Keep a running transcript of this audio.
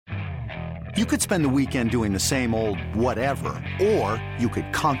You could spend the weekend doing the same old whatever, or you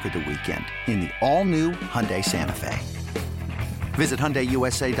could conquer the weekend in the all-new Hyundai Santa Fe. Visit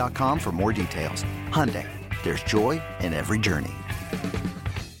HyundaiUSA.com for more details. Hyundai, there's joy in every journey.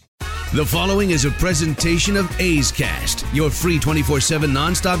 The following is a presentation of A's Cast, your free 24/7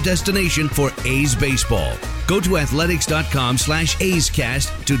 nonstop destination for A's baseball. Go to athletics.com/A's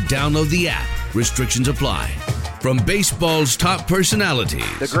Cast to download the app. Restrictions apply. From baseball's top personalities,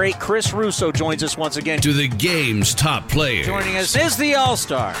 the great Chris Russo joins us once again, to the game's top players. Joining us is the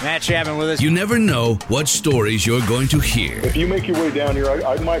All-Star, Matt Chapman with us. You never know what stories you're going to hear. If you make your way down here,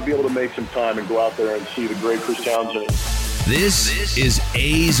 I might be able to make some time and go out there and see the great Chris Townsend. This is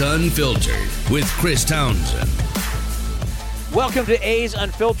A's Unfiltered with Chris Townsend. Welcome to A's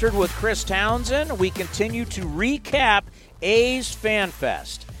Unfiltered with Chris Townsend. We continue to recap A's Fan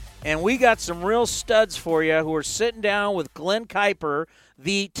Fest. And we got some real studs for you who are sitting down with Glen Kuiper,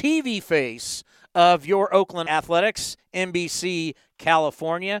 the TV face of your Oakland Athletics, NBC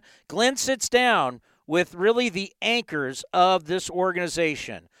California. Glen sits down with really the anchors of this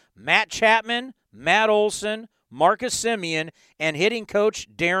organization, Matt Chapman, Matt Olson, Marcus Semien, and hitting coach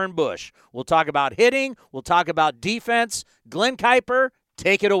Darren Bush. We'll talk about hitting. We'll talk about defense. Glen Kuiper,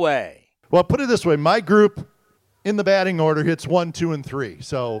 take it away. Well, put it this way. My group in the batting order hits 1, 2, and 3.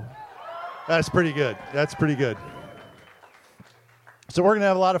 So that's pretty good. That's pretty good. So we're going to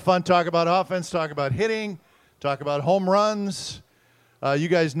have a lot of fun, talk about offense, talk about hitting, talk about home runs. You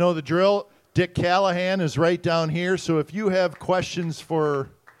guys know the drill. Dick Callahan is right down here. So if you have questions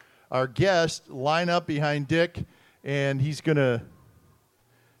for our guest, line up behind Dick, and he's going to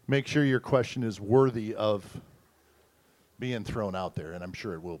make sure your question is worthy of being thrown out there, and I'm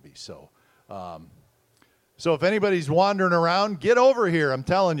sure it will be. So if anybody's wandering around, get over here. I'm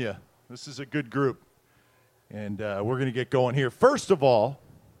telling you, this is a good group, and we're going to get going here. First of all,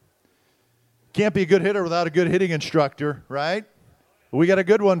 can't be a good hitter without a good hitting instructor, right? We got a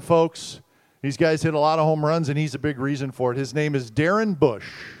good one, folks. These guys hit a lot of home runs, and he's a big reason for it. His name is Darren Bush.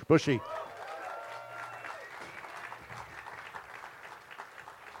 Bushy.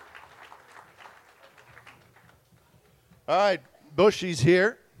 All right, Bushy's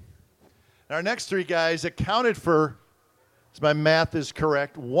here. Our next three guys accounted for, if my math is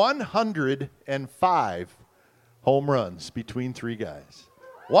correct, 105 home runs between three guys.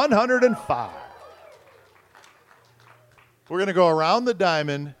 105. We're going to go around the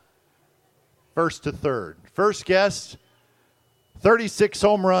diamond, first to third. First guest, 36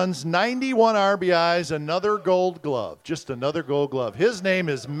 home runs, 91 RBIs, another gold glove. Just another gold glove. His name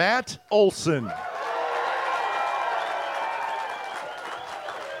is Matt Olson.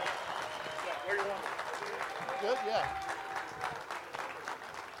 Good, yeah.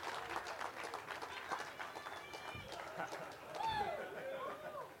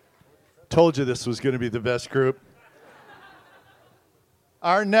 Told you this was going to be the best group.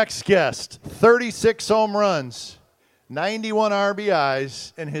 Our next guest, 36 home runs, 91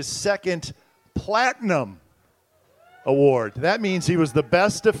 RBIs, and his second platinum award. That means he was the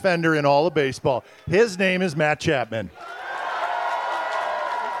best defender in all of baseball. His name is Matt Chapman.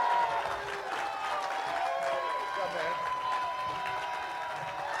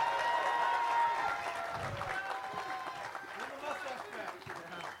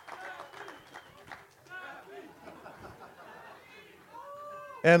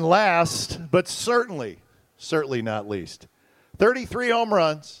 And last, but certainly not least, 33 home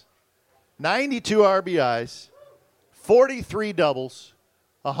runs, 92 RBIs, 43 doubles,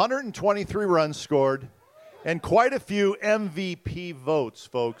 123 runs scored, and quite a few MVP votes,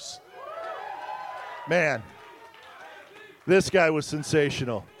 folks. Man, this guy was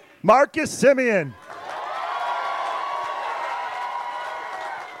sensational. Marcus Semien.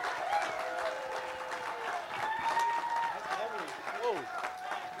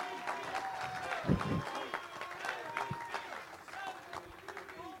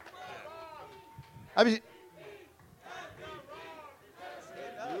 I mean,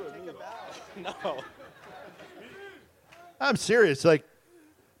 No. I'm serious. Like,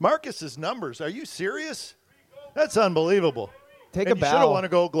 Marcus's numbers. Are you serious? That's unbelievable. Take and a you should have bow. won a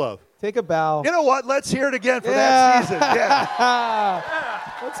gold glove. Take a bow. You know what? Let's hear it again for that season. Yeah.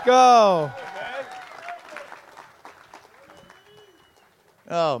 Let's go.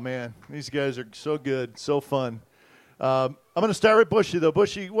 Oh, man. These guys are so good, so fun. I'm going to start with Bushy, though.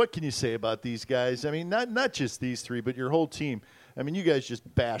 Bushy, what can you say about these guys? I mean, not just these three, but your whole team. I mean, you guys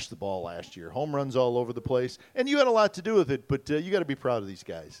just bashed the ball last year. Home runs all over the place. And you had a lot to do with it, but you got to be proud of these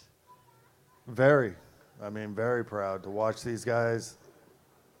guys. Very. I mean, very proud to watch these guys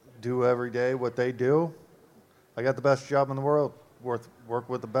do every day what they do. I got the best job in the world. Work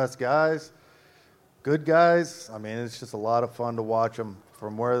with the best guys. good guys. I mean, it's just a lot of fun to watch them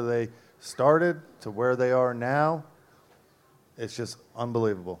from where they started to where they are now. It's just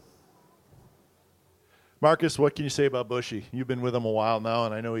unbelievable. Marcus, what can you say about Bushy? You've been with him a while now,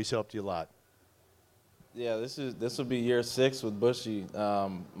 and I know he's helped you a lot. Yeah, this will be year 6 with Bushy.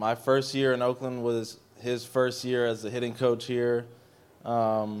 My first year in Oakland was his first year as the hitting coach here,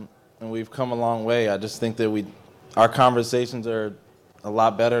 and we've come a long way. I just think that our conversations are a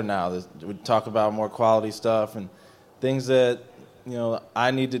lot better now. We talk about more quality stuff and things that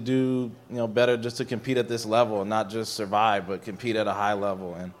I need to do better just to compete at this level and not just survive, but compete at a high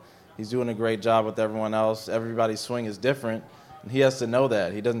level. And he's doing a great job with everyone else. Everybody's swing is different, and he has to know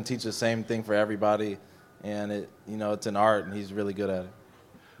that. He doesn't teach the same thing for everybody, and it's an art, and he's really good at it.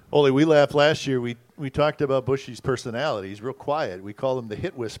 Ole, we laughed last year. We talked about Bushy's personality. He's real quiet. We call him the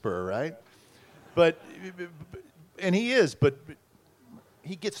hit whisperer, right? And he is, but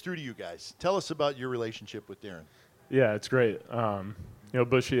he gets through to you guys. Tell us about your relationship with Darren. Yeah, it's great.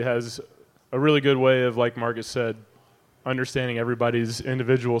 Bushy has a really good way of, like Marcus said, understanding everybody's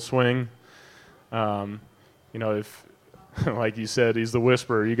individual swing. If, like you said, he's the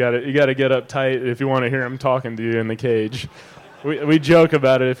whisperer. You got to get up tight if you want to hear him talking to you in the cage. We joke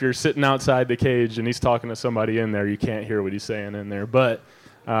about it. If you're sitting outside the cage and he's talking to somebody in there, you can't hear what he's saying in there. But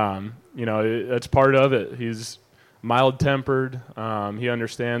that's part of it. He's mild-tempered. He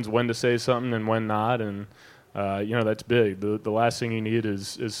understands when to say something and when not, and that's big. The last thing you need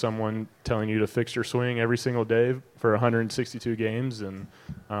is someone telling you to fix your swing every single day for 162 games, and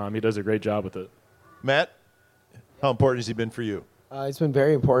he does a great job with it. Matt, how important has he been for you? It's been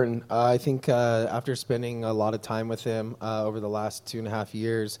very important. I think after spending a lot of time with him over the last 2.5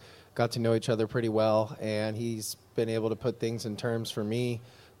 years, got to know each other pretty well, and he's been able to put things in terms for me,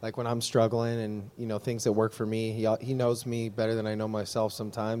 like when I'm struggling and, things that work for me. He knows me better than I know myself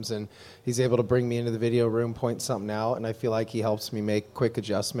sometimes, and he's able to bring me into the video room, point something out, and I feel like he helps me make quick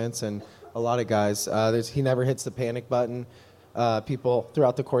adjustments. And a lot of guys, he never hits the panic button. People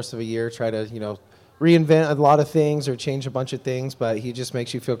throughout the course of a year try to, reinvent a lot of things or change a bunch of things, but he just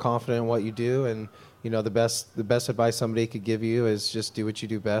makes you feel confident in what you do. And the best advice somebody could give you is just do what you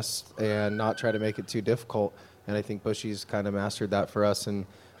do best and not try to make it too difficult. And I think Bushy's kind of mastered that for us, and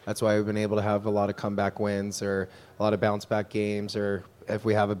that's why we've been able to have a lot of comeback wins or a lot of bounce back games, or if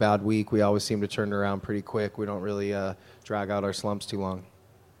we have a bad week, we always seem to turn it around pretty quick. We don't really drag out our slumps too long.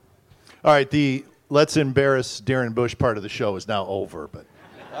 All right, the let's embarrass Darren Bush part of the show is now over, but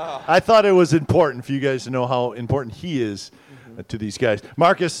I thought it was important for you guys to know how important he is to these guys.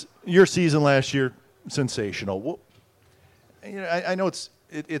 Marcus, your season last year, sensational. Well, I know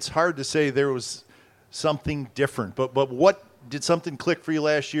it's hard to say there was something different, but what did something click for you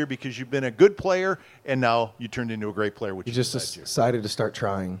last year, because you've been a good player and now you turned into a great player? Which you just decided to start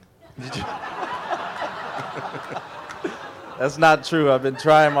trying. That's not true. I've been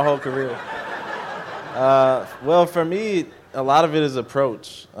trying my whole career. Well, for me, a lot of it is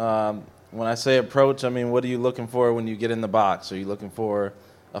approach. When I say approach, I mean, what are you looking for when you get in the box? Are you looking for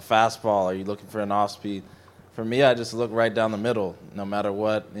a fastball? Are you looking for an off-speed? For me, I just look right down the middle, no matter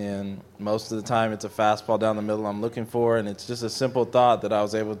what, and most of the time it's a fastball down the middle I'm looking for, and it's just a simple thought that I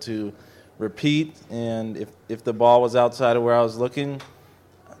was able to repeat, and if the ball was outside of where I was looking,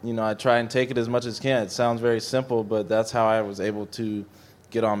 I try and take it as much as I can. It sounds very simple, but that's how I was able to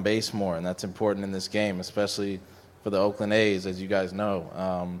get on base more, and that's important in this game, especially for the Oakland A's, as you guys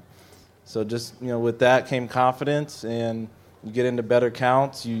know. So just, with that came confidence, and you get into better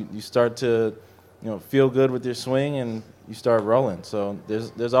counts, you start to feel good with your swing, and you start rolling. So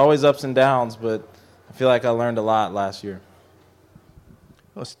there's always ups and downs, but I feel like I learned a lot last year.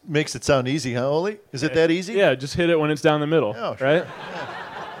 Well, it makes it sound easy, huh, Ole? Is it that easy? Yeah, just hit it when it's down the middle, oh, sure. right? Yeah.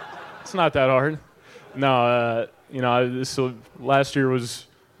 It's not that hard. No, last year was,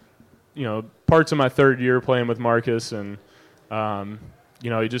 parts of my third year playing with Marcus, and,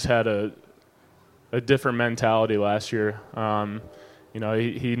 he just had a different mentality last year.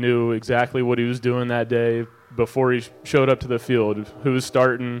 He knew exactly what he was doing that day before he showed up to the field, who was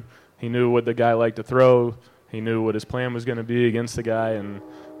starting. He knew what the guy liked to throw. He knew what his plan was going to be against the guy, and,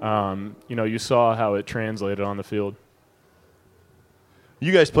 you saw how it translated on the field.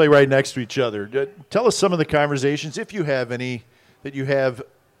 You guys play right next to each other. Tell us some of the conversations, if you have any, that you have,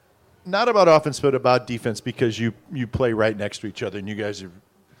 not about offense but about defense, because you play right next to each other, and you guys are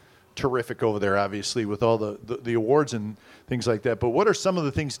terrific over there, obviously, with all the awards and things like that. But what are some of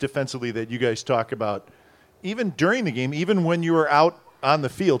the things defensively that you guys talk about, even during the game, even when you were out on the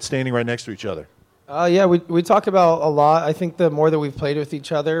field standing right next to each other? Yeah, we talk about a lot. I think the more that we've played with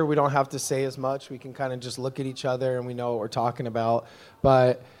each other, we don't have to say as much. We can kind of just look at each other and we know what we're talking about.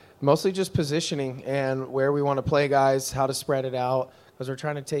 But Mostly just positioning and where we want to play guys, how to spread it out, because we're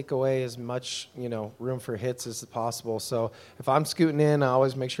trying to take away as much, room for hits as possible. So if I'm scooting in, I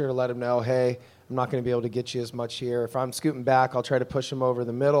always make sure to let him know, hey, I'm not going to be able to get you as much here. If I'm scooting back, I'll try to push him over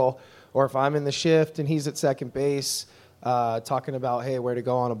the middle. Or if I'm in the shift and he's at second base, talking about, hey, where to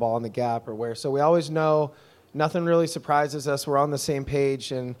go on a ball in the gap or where. So we always know nothing really surprises us. We're on the same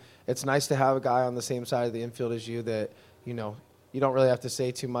page, and it's nice to have a guy on the same side of the infield as you that, you don't really have to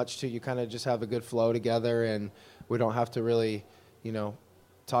say too much to. You kind of just have a good flow together, and we don't have to really,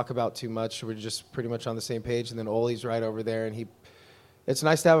 talk about too much. We're just pretty much on the same page. And then Ole's right over there, and it's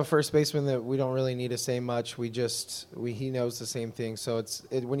nice to have a first baseman that we don't really need to say much. He knows the same thing. So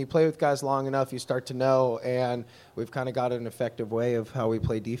when you play with guys long enough, you start to know, and we've kind of got an effective way of how we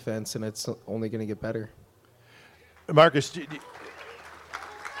play defense, and it's only going to get better. Marcus, we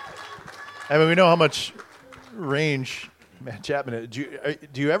know how much range Matt Chapman, do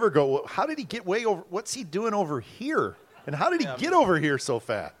you ever go, how did he get way over, what's he doing over here? And how did he get over here so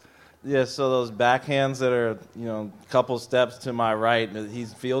fast? Yeah, so those backhands that are, a couple steps to my right,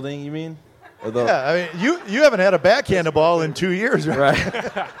 he's fielding, you mean? Yeah, you haven't had a backhanded ball in 2 years, right?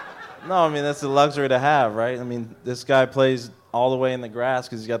 Right. No, that's a luxury to have, right? This guy plays all the way in the grass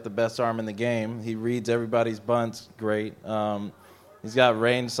because he's got the best arm in the game. He reads everybody's bunts great. He's got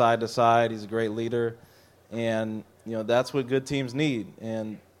range side to side. He's a great leader. And that's what good teams need.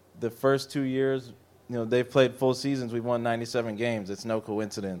 And the first 2 years, they've played full seasons. We've won 97 games. It's no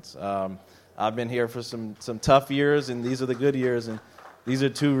coincidence. I've been here for some tough years, and these are the good years. And these are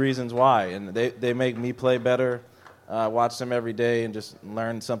 2 reasons why. And they make me play better. Watch them every day and just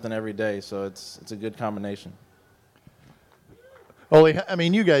learn something every day. So it's a good combination. Ole,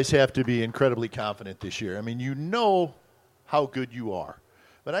 you guys have to be incredibly confident this year. You know how good you are.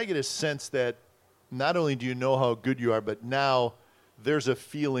 But I get a sense that not only do you know how good you are, but now there's a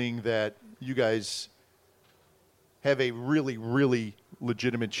feeling that you guys have a really, really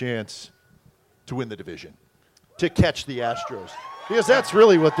legitimate chance to win the division, to catch the Astros. Because that's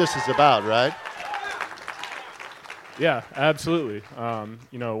really what this is about, right? Yeah, absolutely.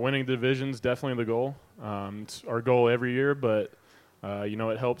 Winning the division is definitely the goal. It's our goal every year, but,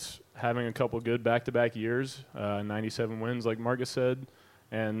 it helps having a couple good back-to-back years, 97 wins, like Marcus said.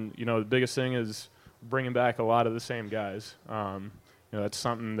 And, the biggest thing is bringing back a lot of the same guys. That's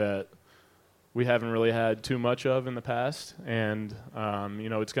something that we haven't really had too much of in the past, and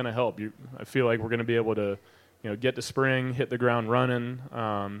it's going to help. I feel like we're going to be able to, get to spring, hit the ground running,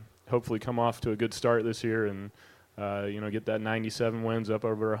 hopefully come off to a good start this year, and get that 97 wins up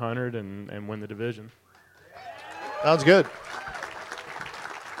over 100 and win the division. Sounds good.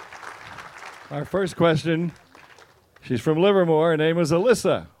 Our first question, she's from Livermore. Her name is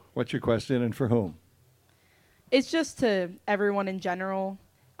Alyssa. What's your question and for whom? It's just to everyone in general.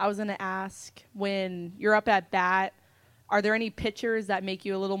 I was going to ask, when you're up at bat, are there any pitchers that make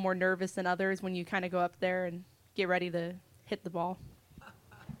you a little more nervous than others when you kind of go up there and get ready to hit the ball?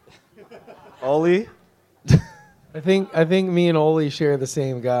 Ole? I think me and Ole share the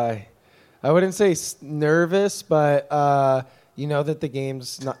same guy. I wouldn't say nervous, but you know that the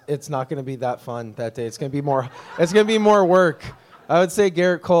game's it's not going to be that fun that day. It's going to be more work. I would say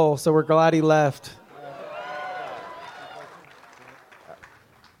Garrett Cole, so we're glad he left.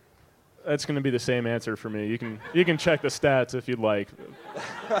 That's going to be the same answer for me. You can check the stats if you'd like.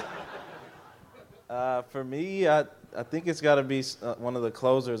 For me, I think it's got to be one of the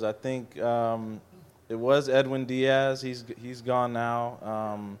closers. I think it was Edwin Diaz. He's gone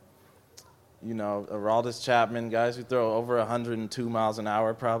now. Aroldis Chapman, guys who throw over 102 miles an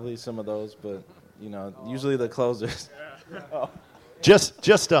hour, probably some of those. But usually the closers. Oh.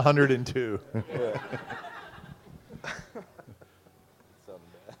 Just 102. Yeah.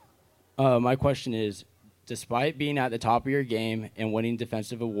 My question is, despite being at the top of your game and winning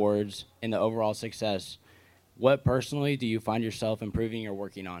defensive awards and the overall success, what personally do you find yourself improving or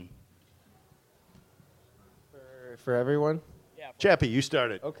working on? For everyone? Yeah. Chappie, you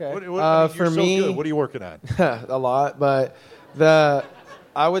started. Okay. For me, so good. What are you working on? A lot, but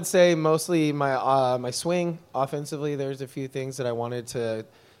I would say mostly my swing offensively. There's a few things that I wanted to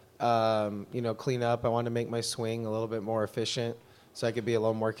clean up. I wanted to make my swing a little bit more efficient, so I could be a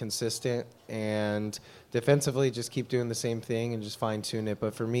little more consistent, and defensively just keep doing the same thing and just fine-tune it.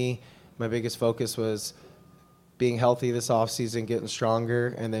 But for me, my biggest focus was being healthy this offseason, getting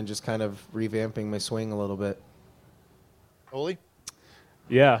stronger, and then just kind of revamping my swing a little bit. Ole?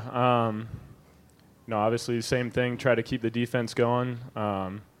 Yeah. Obviously the same thing, try to keep the defense going.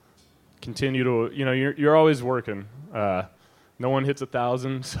 Continue to, you're always working. No one hits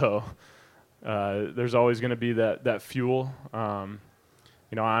 1,000, so there's always going to be that fuel.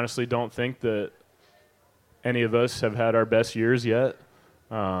 I honestly don't think that any of us have had our best years yet.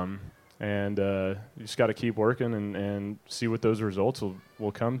 And you just got to keep working and see what those results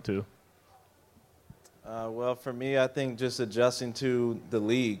will come to. Well, for me, I think just adjusting to the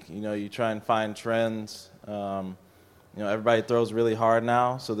league. You try and find trends. Everybody throws really hard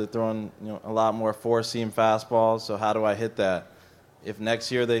now, so they're throwing a lot more four-seam fastballs. So how do I hit that? If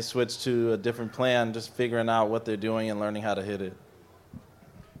next year they switch to a different plan, just figuring out what they're doing and learning how to hit it.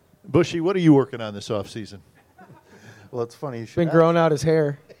 Bushy, what are you working on this offseason? Well, it's funny. Been growing out his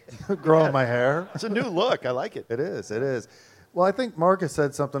hair. Growing my hair. It's a new look. I like it. It is. Well, I think Marcus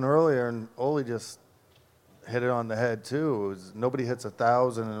said something earlier, and Ole just hit it on the head, too. It was, nobody hits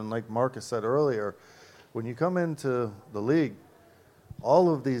 1,000, and like Marcus said earlier, when you come into the league,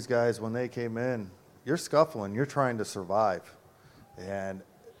 all of these guys, when they came in, you're scuffling. You're trying to survive. And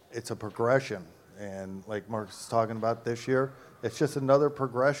it's a progression. And like Marcus is talking about this year, it's just another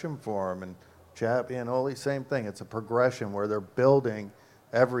progression for them. And Chappie and Ole, same thing. It's a progression where they're building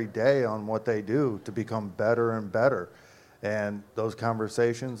every day on what they do to become better and better. And those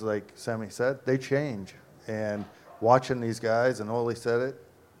conversations, like Semi said, they change. And watching these guys, and Ole said it,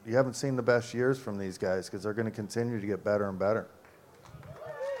 you haven't seen the best years from these guys because they're going to continue to get better and better.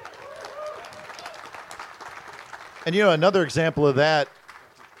 And, another example of that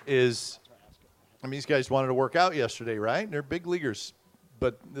is, these guys wanted to work out yesterday, right? They're big leaguers,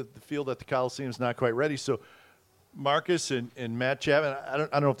 but the field at the Coliseum is not quite ready. So Marcus and Matt Chapman, I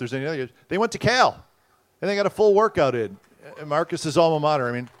don't know if there's any other guys, they went to Cal, and they got a full workout in. And Marcus's alma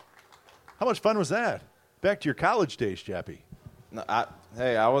mater. How much fun was that? Back to your college days, Chappie. No,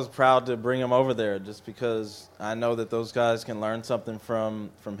 I was proud to bring him over there just because I know that those guys can learn something from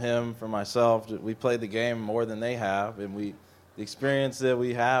him, from myself. We played the game more than they have, and the experience that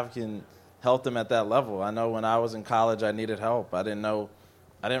we have can help them at that level. I know when I was in college, I needed help. I didn't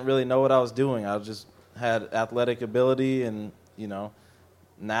really know what I was doing. I just had athletic ability, and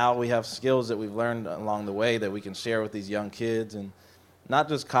now we have skills that we've learned along the way that we can share with these young kids, and not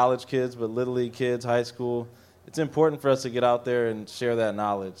just college kids, but Little League kids, high school. It's important for us to get out there and share that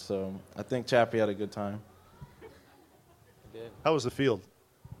knowledge. So I think Chappie had a good time. How was the field?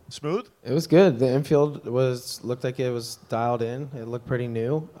 Smooth? It was good. The infield looked like it was dialed in. It looked pretty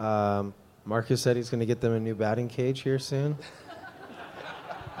new. Marcus said he's going to get them a new batting cage here soon.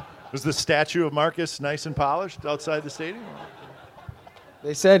 Was the statue of Marcus nice and polished outside the stadium?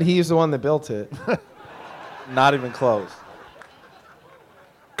 They said he's the one that built it. Not even close.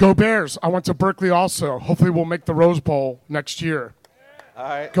 Go Bears. I went to Berkeley also. Hopefully we'll make the Rose Bowl next year. All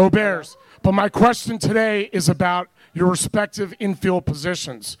right. Go Bears. But my question today is about your respective infield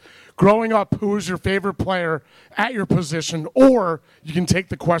positions. Growing up, who was your favorite player at your position? Or you can take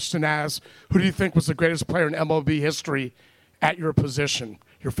the question as, who do you think was the greatest player in MLB history at your position?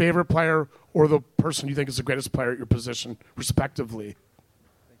 Your favorite player or the person you think is the greatest player at your position, respectively?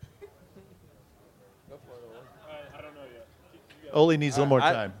 Ole needs a little more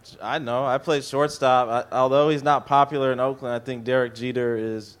time. I know. I played shortstop. Although he's not popular in Oakland, I think Derek Jeter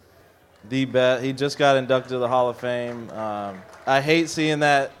is the best. He just got inducted to the Hall of Fame. I hate seeing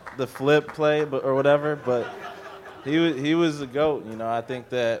the flip play or whatever, but he was the GOAT. I think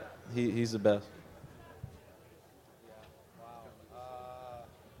that he's the best.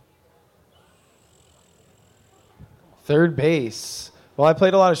 Third base. Well, I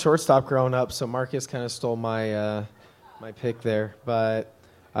played a lot of shortstop growing up, so Marcus kind of stole my pick there. But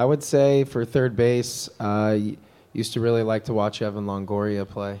I would say for third base, used to really like to watch Evan Longoria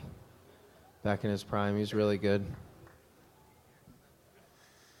play back in his prime. He was really good.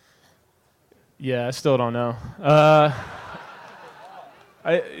 Yeah, I still don't know.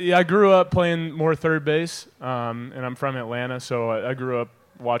 I grew up playing more third base, and I'm from Atlanta, so I grew up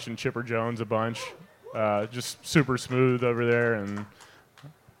watching Chipper Jones a bunch. Just super smooth over there, and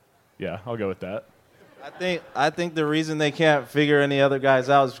yeah, I'll go with that. I think the reason they can't figure any other guys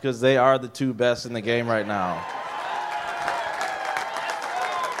out is because they are the two best in the game right now.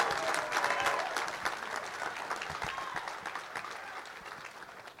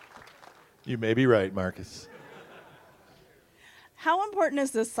 You may be right, Marcus. How important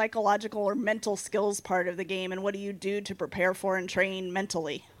is the psychological or mental skills part of the game, and what do you do to prepare for and train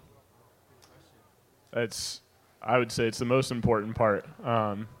mentally? I would say it's the most important part.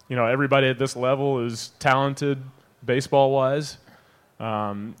 Everybody at this level is talented baseball-wise.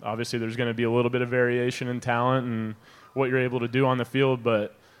 Obviously, there's going to be a little bit of variation in talent and what you're able to do on the field,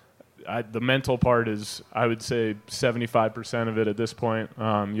 but the mental part is, I would say, 75% of it at this point.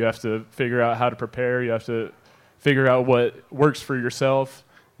 You have to figure out how to prepare. You have to figure out what works for yourself,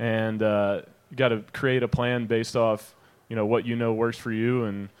 and you got to create a plan based off what works for you.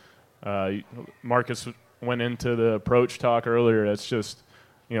 And Marcus went into the approach talk earlier. That's just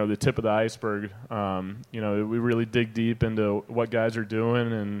the tip of the iceberg. We really dig deep into what guys are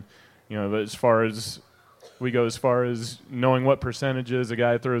doing, and as far as knowing what percentages a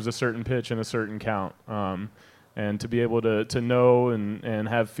guy throws a certain pitch in a certain count, and to be able to know and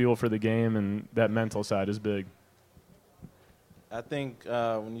have feel for the game, and that mental side is big. I think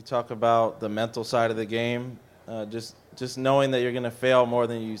when you talk about the mental side of the game, just knowing that you're going to fail more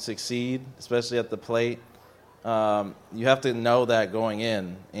than you succeed, especially at the plate, you have to know that going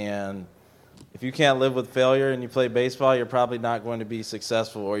in. And if you can't live with failure and you play baseball, you're probably not going to be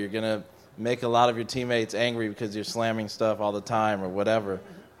successful, or you're going to make a lot of your teammates angry because you're slamming stuff all the time or whatever.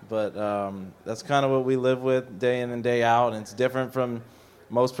 But that's kind of what we live with day in and day out, and it's different from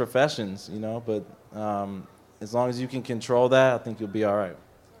most professions, but as long as you can control that, I think you'll be all right.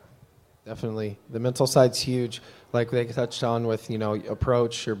 Definitely. The mental side's huge, like they touched on with,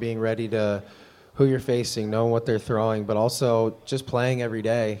 approach or being ready to who you're facing, knowing what they're throwing, but also just playing every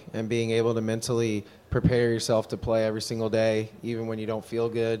day and being able to mentally prepare yourself to play every single day, even when you don't feel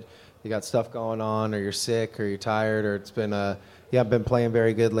good, you got stuff going on, or you're sick, or you're tired, or it's been you haven't been playing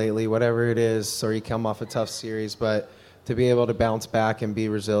very good lately, whatever it is, or you come off a tough series, but to be able to bounce back and be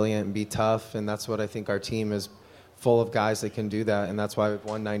resilient and be tough, and that's what I think our team is full of guys that can do that, and that's why we've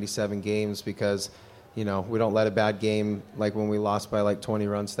won 97 games, because we don't let a bad game, like when we lost by like 20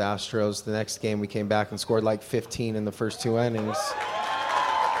 runs to Astros. The next game we came back and scored like 15 in the first 2 innings.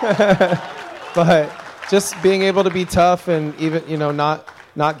 But just being able to be tough and even,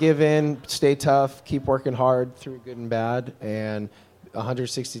 not give in, stay tough, keep working hard through good and bad, and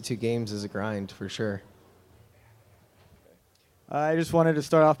 162 games is a grind for sure. I just wanted to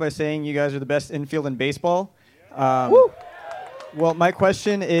start off by saying you guys are the best infield in baseball. Well, my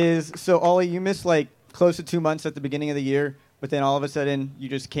question is, so Ollie, you missed like close to 2 months at the beginning of the year, but then all of a sudden you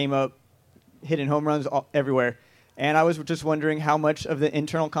just came up hitting home runs everywhere. And I was just wondering how much of the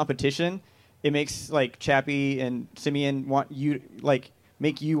internal competition it makes like Chappie and Simeon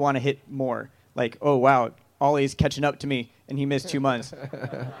make you want to hit more. Like, oh wow, Ollie's catching up to me, and he missed 2 months.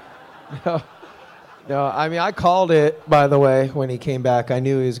 No, I mean, I called it, by the way, when he came back. I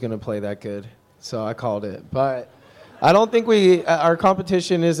knew he was going to play that good, so I called it. But I don't think our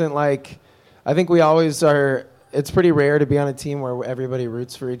competition isn't like, I think we always are, it's pretty rare to be on a team where everybody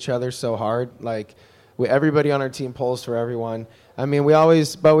roots for each other so hard. Like, everybody on our team pulls for everyone. I mean, I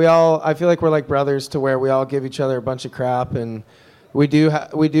feel like we're like brothers, to where we all give each other a bunch of crap, and we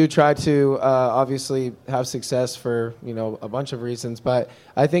do try to obviously have success for a bunch of reasons, but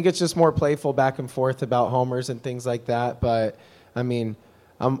I think it's just more playful back and forth about homers and things like that. But I mean,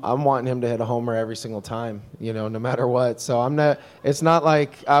 I'm wanting him to hit a homer every single time, no matter what. So it's not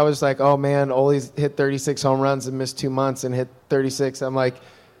like I was like, oh man, Ole's hit 36 home runs and missed 2 months and hit 36. I'm like,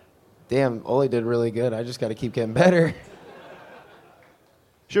 damn, Ole did really good. I just got to keep getting better.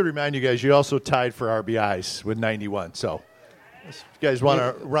 Should remind you guys, you also tied for RBIs with 91. So if you guys want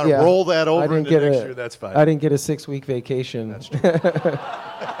to roll that over into next year, that's fine. I didn't get a 6-week vacation. That's true.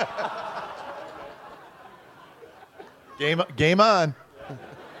 Game on.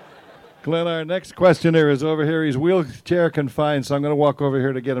 Glenn, our next questioner is over here. He's wheelchair confined, so I'm going to walk over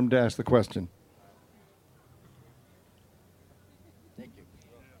here to get him to ask the question. Thank you.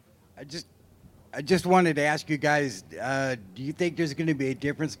 I just wanted to ask you guys, do you think there's going to be a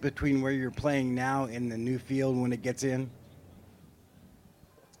difference between where you're playing now and the new field when it gets in?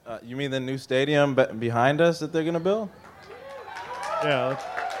 You mean the new stadium behind us that they're going to build? Yeah.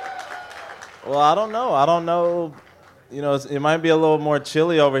 Well, I don't know. It might be a little more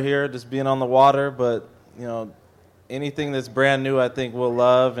chilly over here just being on the water, but, anything that's brand new I think we'll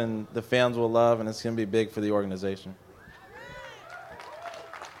love and the fans will love, and it's going to be big for the organization.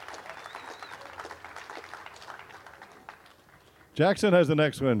 Jackson has the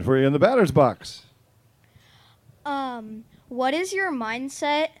next one for you in the batter's box. What is your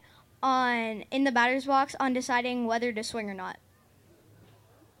mindset in the batter's box on deciding whether to swing or not?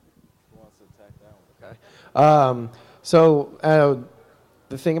 Who wants to attack that one? Okay. So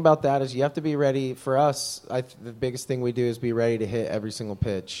the thing about that is you have to be ready. For us, the biggest thing we do is be ready to hit every single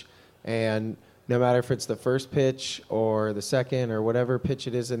pitch. And no matter if it's the first pitch or the second or whatever pitch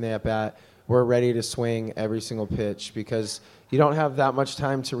it is in the at-bat, we're ready to swing every single pitch, because you don't have that much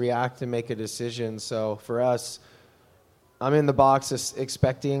time to react and make a decision. So for us, I'm in the box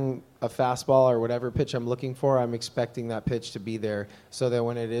expecting a fastball or whatever pitch I'm looking for. I'm expecting that pitch to be there, so that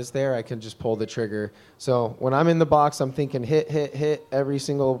when it is there, I can just pull the trigger. So when I'm in the box, I'm thinking hit every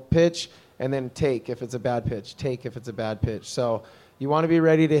single pitch, and then take if it's a bad pitch, take if it's a bad pitch. So, You want to be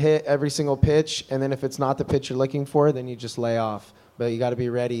ready to hit every single pitch, and then if it's not the pitch you're looking for, then you just lay off. But you got to be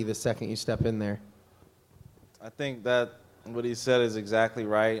ready the second you step in there. I think that what he said is exactly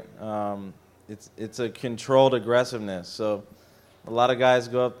right. It's a controlled aggressiveness. So a lot of guys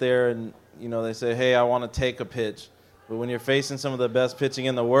go up there and, they say, hey, I want to take a pitch. But when you're facing some of the best pitching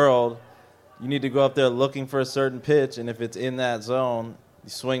in the world, you need to go up there looking for a certain pitch, and if it's in that zone,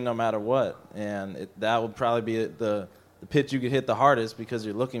 you swing no matter what. And that would probably be the pitch you could hit the hardest because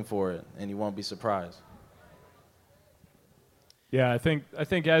you're looking for it, and you won't be surprised. Yeah, I think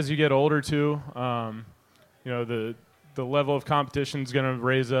as you get older too, the level of competition is going to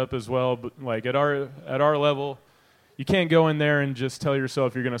raise up as well. But like at our level, you can't go in there and just tell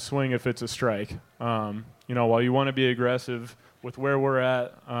yourself you're going to swing if it's a strike. While you want to be aggressive with where we're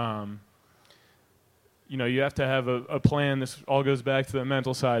at, you have to have a plan. This all goes back to the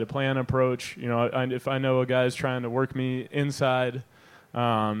mental side, a plan approach. If I know a guy's trying to work me inside,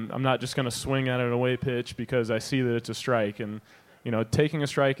 I'm not just going to swing at an away pitch because I see that it's a strike. And, taking a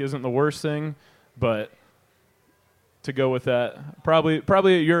strike isn't the worst thing, but to go with that, probably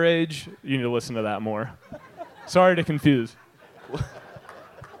at your age, you need to listen to that more. Sorry to confuse.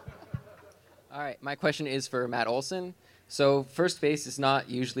 All right, my question is for Matt Olson. So first base is not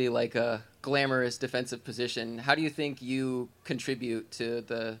usually like a glamorous defensive position. How do you think you contribute to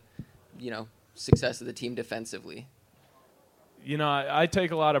the, success of the team defensively? I take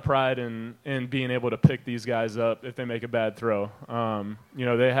a lot of pride in being able to pick these guys up if they make a bad throw.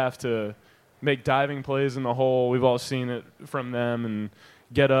 They have to make diving plays in the hole. We've all seen it from them, and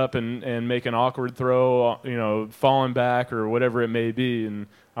get up and make an awkward throw, falling back or whatever it may be. And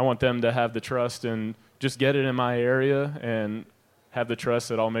I want them to have the trust and just get it in my area and have the trust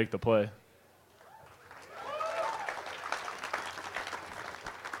that I'll make the play.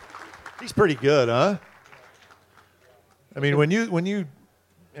 He's pretty good, huh? I mean, when you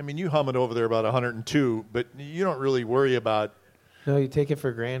hum it over there about 102, but you don't really worry about. No, you take it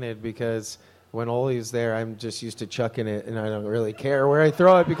for granted because when Ole's there, I'm just used to chucking it, and I don't really care where I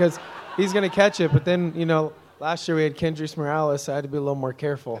throw it because he's going to catch it. But then, last year we had Kendrys Morales, so I had to be a little more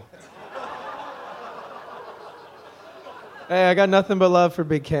careful. Hey, I got nothing but love for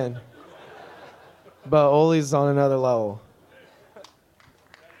Big Ken. But Ole's on another level.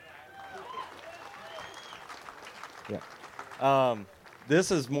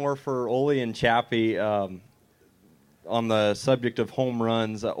 This is more for Ole and Chappie on the subject of home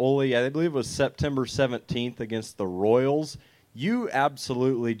runs. Ole, I believe it was September 17th against the Royals. You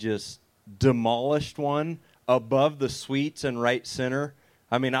absolutely just demolished one above the suites in right center.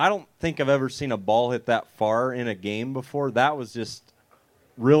 I mean, I don't think I've ever seen a ball hit that far in a game before. That was just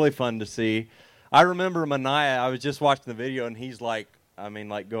really fun to see. I remember Manaea, I was just watching the video, and he's go.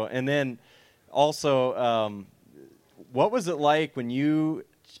 And then also, what was it like when you,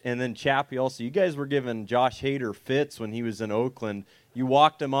 and then Chappie also, you guys were giving Josh Hader fits when he was in Oakland. You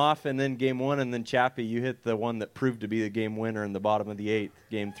walked him off, and then game one, and then Chappie, you hit the one that proved to be the game winner in the bottom of the eighth,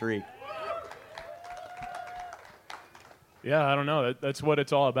 game 3. Yeah, I don't know. That's what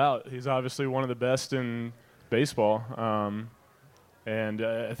it's all about. He's obviously one of the best in baseball. And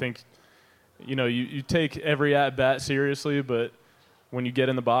I think, you take every at-bat seriously, but when you get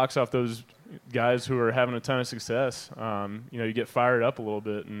in the box off those guys who are having a ton of success, you get fired up a little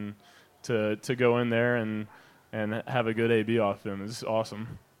bit, and to go in there and have a good AB off them is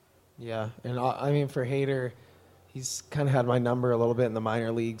awesome. Yeah, and for Hader, he's kind of had my number a little bit in the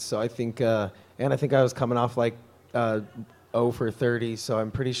minor leagues, so I think I was coming off 0 for 30, so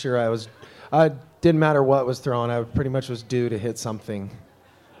I'm pretty sure didn't matter what was thrown, I pretty much was due to hit something.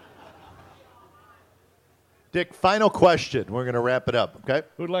 Dick, final question. We're going to wrap it up, okay?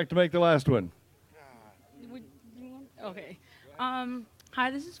 Who'd like to make the last one? Okay. Hi,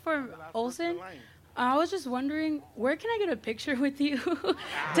 this is for Olson. I was just wondering, where can I get a picture with you?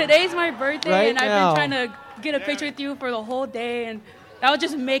 Today's my birthday, right and now. I've been trying to get a picture with you for the whole day, and that would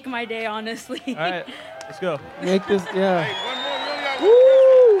just make my day, honestly. All right, let's go. Make this, yeah.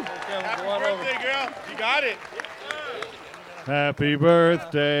 Woo! Happy birthday, girl. You got it. Happy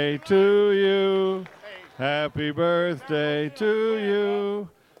birthday to you. Happy birthday to you.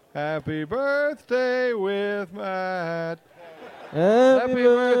 Happy birthday with Matt. Happy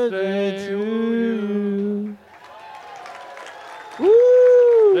birthday to you.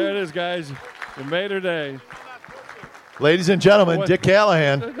 Woo! There it is, guys. You made her day. Ladies and gentlemen, Dick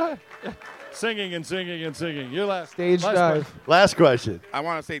Callahan. Singing and singing and singing. Your last stage dive. Last question. I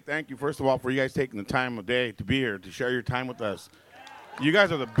want to say thank you, first of all, for you guys taking the time of day to be here, to share your time with us. You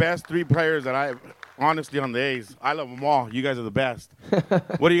guys are the best 3 players that I've, honestly, on the A's. I love them all. You guys are the best.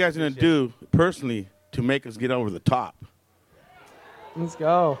 What are you guys going to do personally to make us get over the top? Let's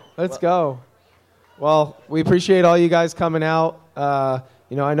go. Let's go. Well, we appreciate all you guys coming out. I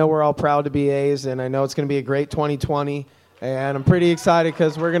know we're all proud to be A's, and I know it's going to be a great 2020. And I'm pretty excited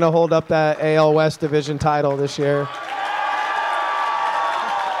because we're going to hold up that AL West Division title this year.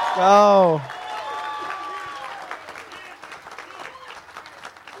 Let's go.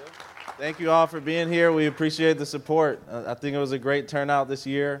 Thank you all for being here. We appreciate the support. I think it was a great turnout this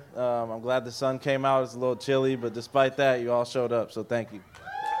year. I'm glad the sun came out. It's a little chilly, but despite that, you all showed up, so thank you.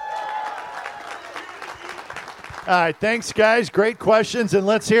 All right, thanks, guys. Great questions, and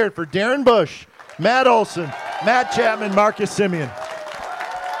let's hear it for Darren Bush, Matt Olson, Matt Chapman, Marcus Semien.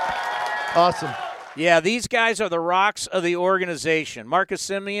 Awesome. Yeah, these guys are the rocks of the organization. Marcus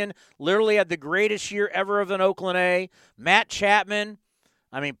Semien literally had the greatest year ever of an Oakland A. Matt Chapman,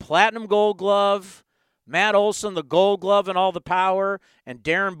 Platinum Gold Glove. Matt Olson, the Gold Glove and all the power. And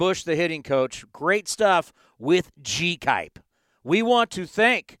Darren Bush, the hitting coach. Great stuff with G-Kype. We want to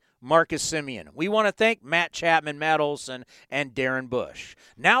thank Marcus Semien. We want to thank Matt Chapman, Matt Olson, and Darren Bush.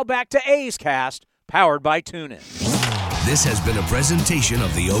 Now back to A's Cast, powered by TuneIn. This has been a presentation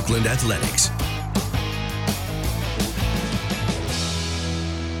of the Oakland Athletics.